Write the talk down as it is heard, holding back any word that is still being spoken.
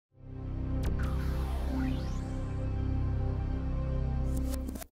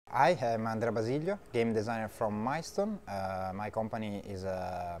I am Andrea Basilio, game designer from Milestone. My company is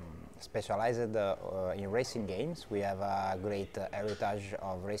specialized in racing games. We have a great heritage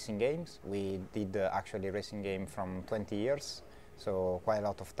of racing games. We did actually racing game from 20 years, so quite a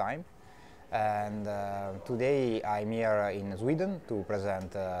lot of time. And today I'm here in Sweden to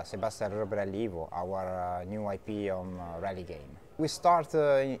present Sebastien Loeb Rally EVO, our new IP on rally game.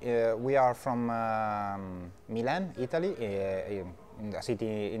 We are from Milan, Italy, in a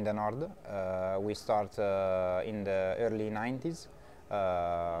city in the north. We start in the early 90s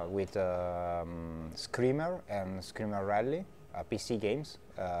with Screamer and Screamer Rally, PC games,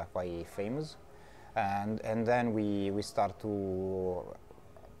 quite famous. And then we start to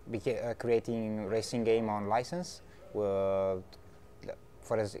creating racing game on license. For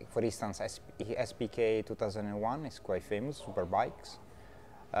instance, SPK 2001 is quite famous, super bikes.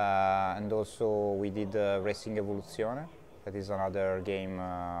 And also we did Racing Evoluzione, that is another game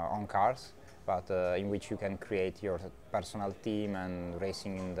on cars, but in which you can create your personal team and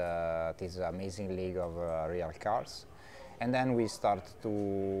racing in this amazing league of real cars. And then we start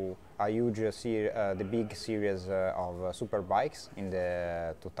to a huge the big series of super bikes in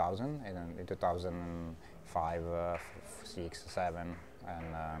the 2000 and in 2005, 6, 7,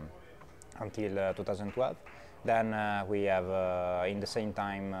 and until 2012. Then we have in the same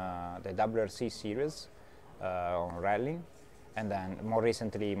time the WRC series on rallying, and then more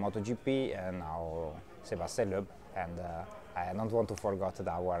recently MotoGP, and now Sebastien Loeb, and I don't want to forget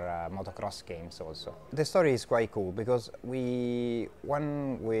our motocross games also. The story is quite cool because we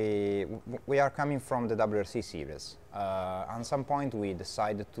are coming from the WRC series. At some point we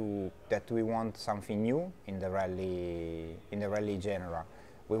decided that we want something new in the rally genre.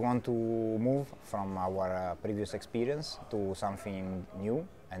 We want to move from our previous experience to something new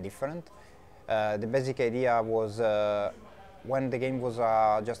and different. The basic idea was, when the game was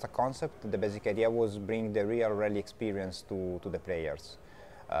just a concept, the basic idea was bring the real rally experience to the players.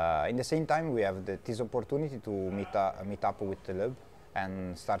 In the same time, we have this opportunity to meet up with Loeb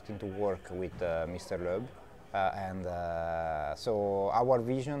and starting to work with Mr. Loeb. So our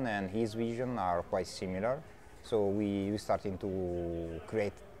vision and his vision are quite similar. So we started to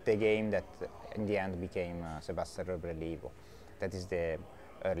create the game that in the end became Sebastien Loeb Rally EVO. That is the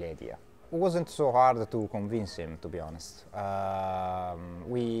early idea. It wasn't so hard to convince him, to be honest.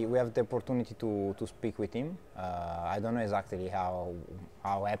 We have the opportunity to speak with him. I don't know exactly how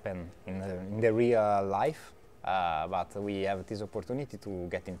happened in the real life, but we have this opportunity to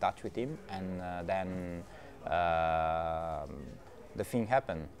get in touch with him, and then the thing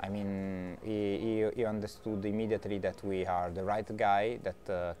happened. I mean, he understood immediately that we are the right guy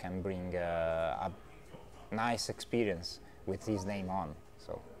that can bring a nice experience with his name on.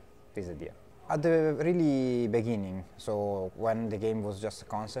 So. This idea. At the really beginning, so when the game was just a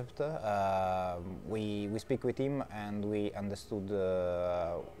concept, we speak with him and we understood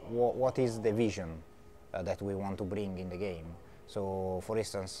what is the vision that we want to bring in the game. So, for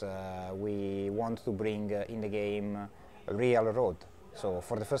instance, we want to bring in the game a real road. So,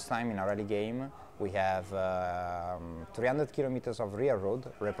 for the first time in a rally game, we have 300 kilometers of real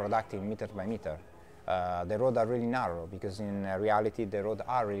road reproducing meter by meter. The roads are really narrow, because in reality the roads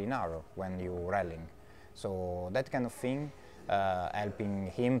are really narrow when you're rallying. So that kind of thing helping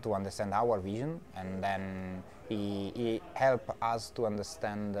him to understand our vision, and then he helped us to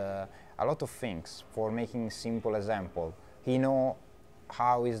understand a lot of things. For making simple example, he know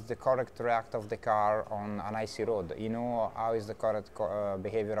how is the correct react of the car on an icy road. He know how is the correct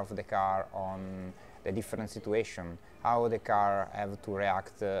behavior of the car on the different situation, how the car have to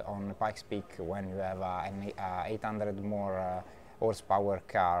react on Pikes Peak when you have an 800 more horsepower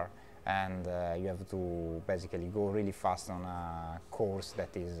car, and you have to basically go really fast on a course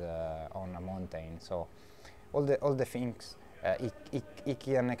that is on a mountain. So all the things he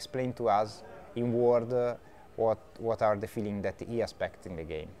can explain to us in word what are the feelings that he expects in the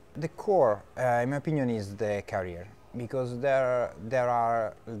game. The core, in my opinion, is the career, because there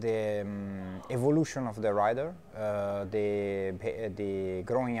are the evolution of the rider, the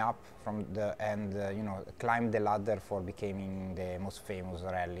growing up from you know, climb the ladder for becoming the most famous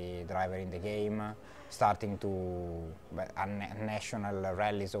rally driver in the game, starting to national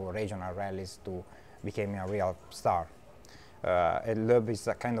rallies or regional rallies to become a real star. And Loeb is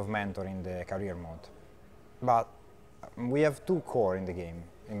a kind of mentor in the career mode. But we have two core in the game,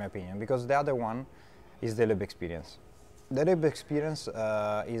 in my opinion, because the other one is the Loeb experience. The Loeb experience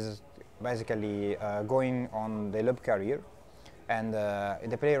is basically going on the Loeb career, and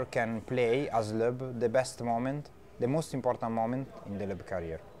the player can play as Loeb the best moment, the most important moment in the Loeb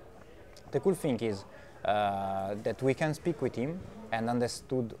career. The cool thing is that we can speak with him and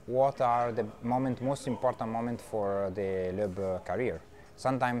understood what are the most important moments for the Loeb career.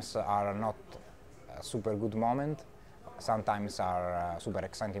 Sometimes are not a super good moment, sometimes are a super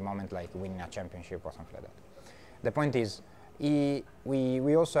exciting moment like winning a championship or something like that. The point is,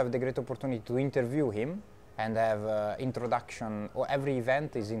 we also have the great opportunity to interview him and have introduction, or every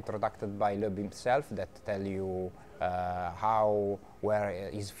event is introduced by Loeb himself that tell you where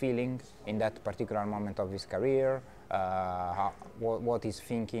he's feeling in that particular moment of his career, what he's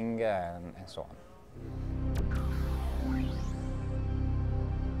thinking, and so on.